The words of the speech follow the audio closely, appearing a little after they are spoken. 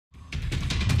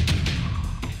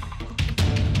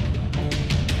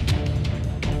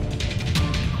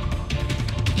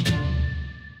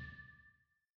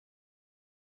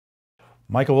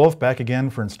Michael Wolf back again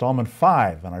for installment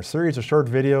 5 on our series of short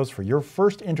videos for your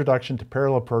first introduction to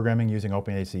parallel programming using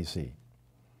OpenACC.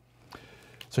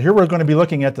 So here we're going to be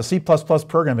looking at the C++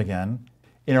 program again.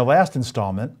 In our last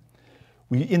installment,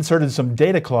 we inserted some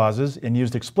data clauses and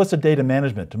used explicit data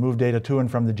management to move data to and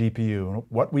from the GPU.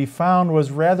 What we found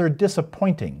was rather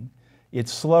disappointing. It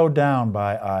slowed down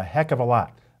by a heck of a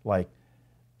lot, like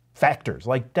factors,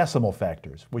 like decimal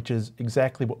factors, which is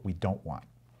exactly what we don't want.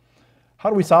 How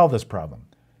do we solve this problem?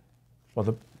 Well,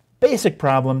 the basic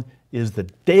problem is the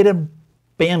data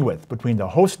bandwidth between the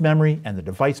host memory and the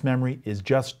device memory is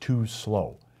just too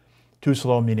slow. Too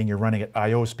slow meaning you're running at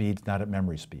I/O speeds, not at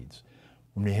memory speeds.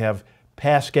 When we have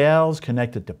Pascals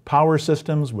connected to power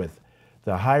systems with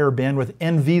the higher bandwidth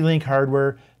NVLink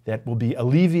hardware, that will be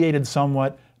alleviated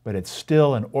somewhat, but it's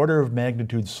still an order of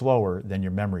magnitude slower than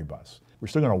your memory bus. We're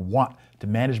still going to want to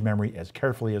manage memory as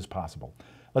carefully as possible.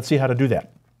 Let's see how to do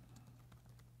that.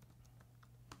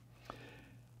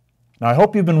 Now, I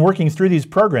hope you've been working through these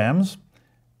programs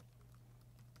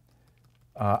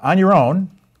on your own.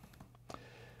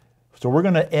 So we're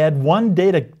going to add one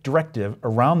data directive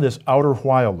around this outer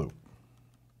while loop.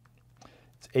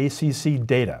 It's ACC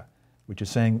data, which is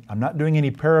saying I'm not doing any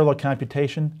parallel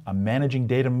computation. I'm managing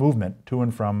data movement to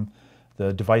and from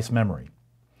the device memory.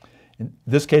 In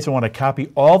this case, I want to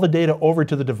copy all the data over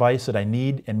to the device that I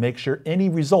need and make sure any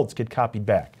results get copied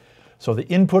back. So the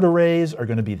input arrays are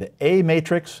going to be the A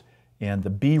matrix and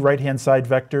the B right-hand side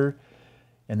vector,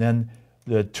 and then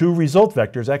the two result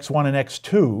vectors, x1 and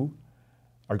x2,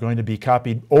 are going to be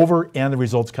copied over and the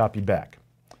results copied back.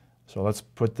 So let's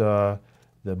put the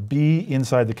B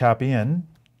inside the copy in,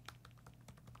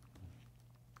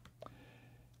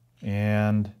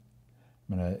 and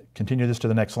I'm going to continue this to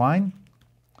the next line.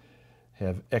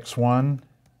 Have x1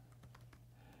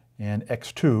 and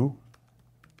x2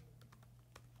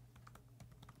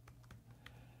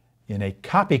 in a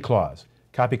copy clause.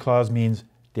 Copy clause means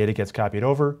data gets copied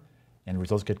over and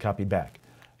results get copied back.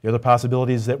 The other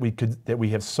possibilities that we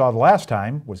have saw the last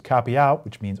time was copy out,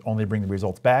 which means only bring the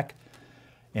results back.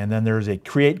 And then there's a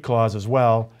create clause as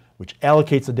well, which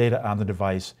allocates the data on the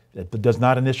device that does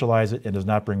not initialize it and does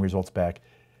not bring results back,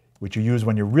 which you use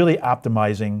when you're really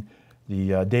optimizing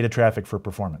the data traffic for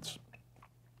performance.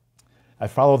 I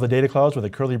follow the data clause with a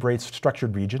curly brace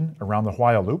structured region around the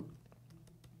while loop.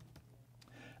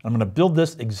 I'm going to build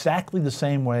this exactly the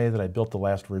same way that I built the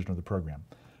last version of the program.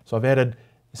 So I've added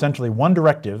essentially one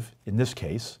directive, in this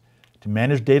case, to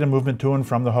manage data movement to and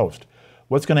from the host.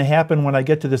 What's going to happen when I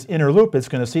get to this inner loop, it's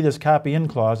going to see this copy in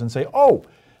clause and say, oh,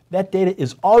 that data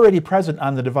is already present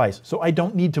on the device, so I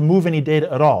don't need to move any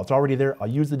data at all. It's already there. I'll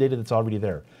use the data that's already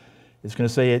there. It's going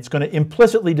to say, it's going to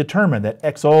implicitly determine that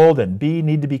X old and B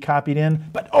need to be copied in,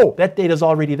 but oh, that data is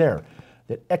already there.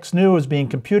 That X new is being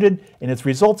computed, and its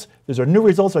results, those are new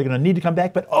results that are going to need to come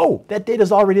back, but oh, that data is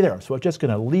already there. So it's just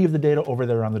going to leave the data over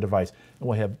there on the device, and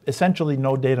we'll have essentially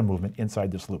no data movement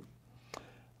inside this loop.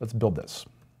 Let's build this.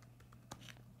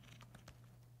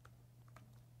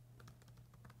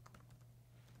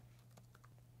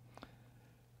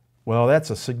 Well,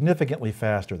 that's significantly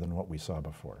faster than what we saw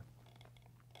before.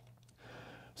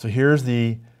 So here's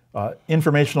the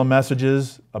informational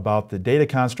messages about the data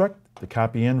construct, the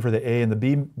copy in for the A and the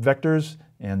B vectors,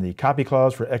 and the copy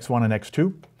clause for x1 and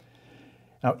x2.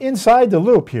 Now inside the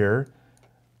loop here,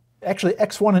 actually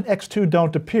x1 and x2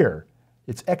 don't appear.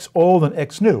 It's x old and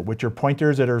x new, which are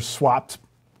pointers that are swapped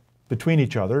between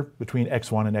each other, between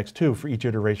x1 and x2 for each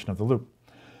iteration of the loop.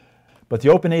 But the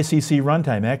OpenACC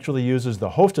runtime actually uses the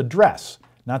host address,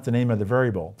 not the name of the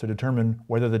variable, to determine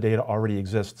whether the data already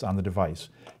exists on the device.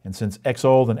 And since x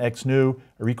old and x new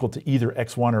are equal to either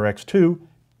x1 or x2,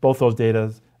 both those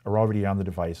data are already on the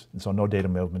device, and so no data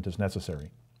movement is necessary.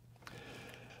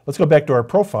 Let's go back to our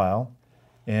profile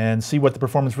and see what the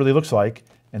performance really looks like,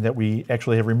 and that we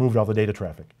actually have removed all the data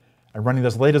traffic. I'm running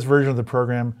this latest version of the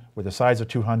program with a size of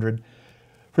 200.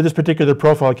 For this particular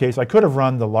profile case, I could have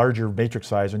run the larger matrix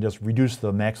size and just reduced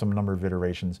the maximum number of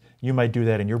iterations. You might do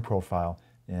that in your profile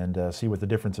and see what the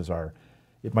differences are.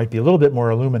 It might be a little bit more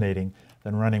illuminating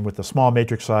than running with the small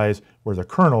matrix size where the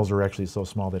kernels are actually so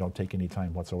small they don't take any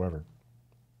time whatsoever.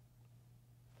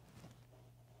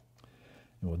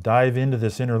 And we'll dive into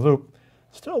this inner loop.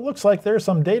 Still looks like there's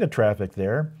some data traffic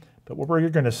there, but what we're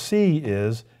going to see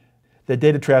is that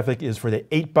data traffic is for the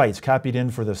 8 bytes copied in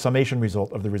for the summation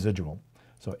result of the residual.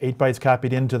 So 8 bytes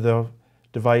copied into the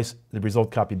device, the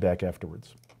result copied back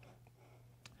afterwards.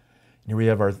 Here we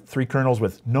have our 3 kernels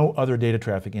with no other data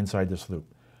traffic inside this loop.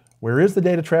 Where is the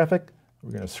data traffic?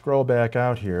 We're going to scroll back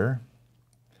out here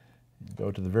and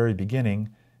go to the very beginning,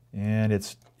 and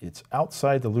it's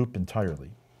outside the loop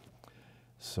entirely.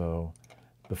 So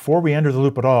Before we enter the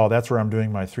loop at all, that's where I'm doing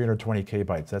my 320k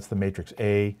bytes. That's the matrix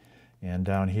A, and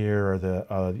down here are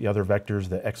the other vectors,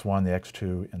 the x1, the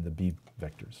x2, and the b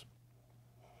vectors.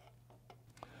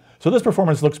 So this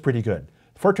performance looks pretty good.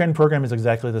 The Fortran program is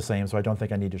exactly the same, so I don't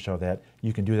think I need to show that.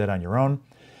 You can do that on your own.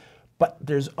 But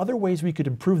there's other ways we could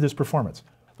improve this performance.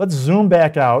 Let's zoom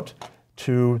back out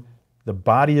to the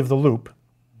body of the loop.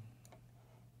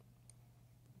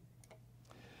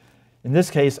 In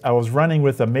this case, I was running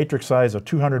with a matrix size of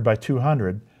 200 by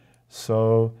 200,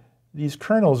 so these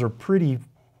kernels are pretty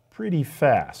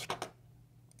fast.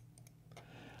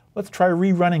 Let's try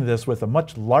rerunning this with a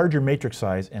much larger matrix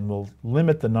size, and we'll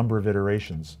limit the number of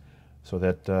iterations so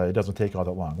that it doesn't take all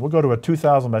that long. We'll go to a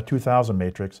 2000 by 2000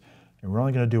 matrix, and we're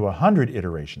only going to do 100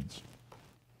 iterations.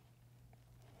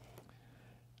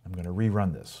 I'm going to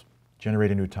rerun this, generate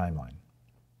a new timeline.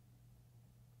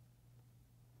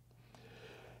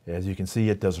 As you can see,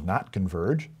 it does not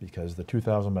converge because the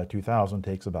 2000 by 2000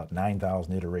 takes about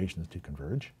 9,000 iterations to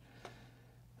converge.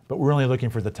 But we're only looking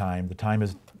for the time. The time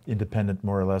is independent,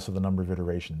 more or less, of the number of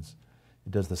iterations.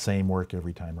 It does the same work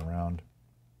every time around.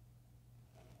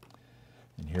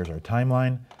 And here's our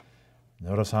timeline.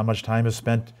 Notice how much time is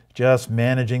spent just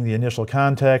managing the initial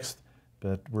context,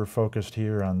 but we're focused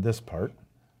here on this part.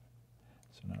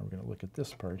 So now we're going to look at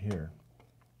this part here.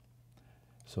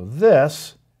 So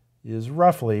this is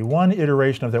roughly one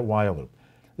iteration of that while loop.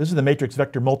 This is the matrix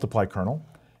vector multiply kernel,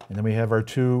 and then we have our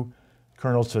two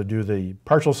kernels to do the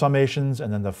partial summations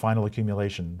and then the final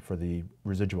accumulation for the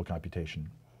residual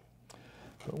computation.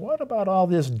 But what about all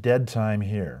this dead time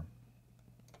here?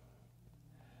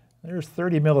 There's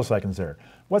 30 milliseconds there.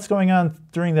 What's going on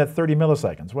during that 30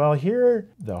 milliseconds? Well, here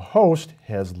the host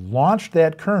has launched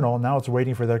that kernel, now it's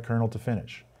waiting for that kernel to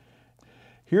finish.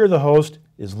 Here the host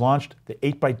is launched the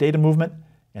 8-byte data movement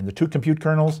and the two compute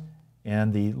kernels,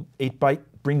 and the 8-byte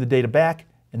bring the data back,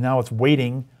 and now it's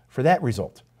waiting for that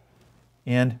result.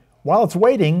 And while it's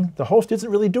waiting, the host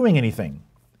isn't really doing anything.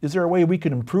 Is there a way we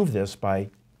could improve this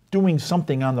by doing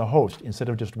something on the host instead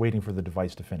of just waiting for the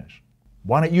device to finish?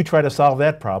 Why don't you try to solve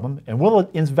that problem, and we'll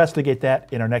investigate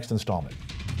that in our next installment.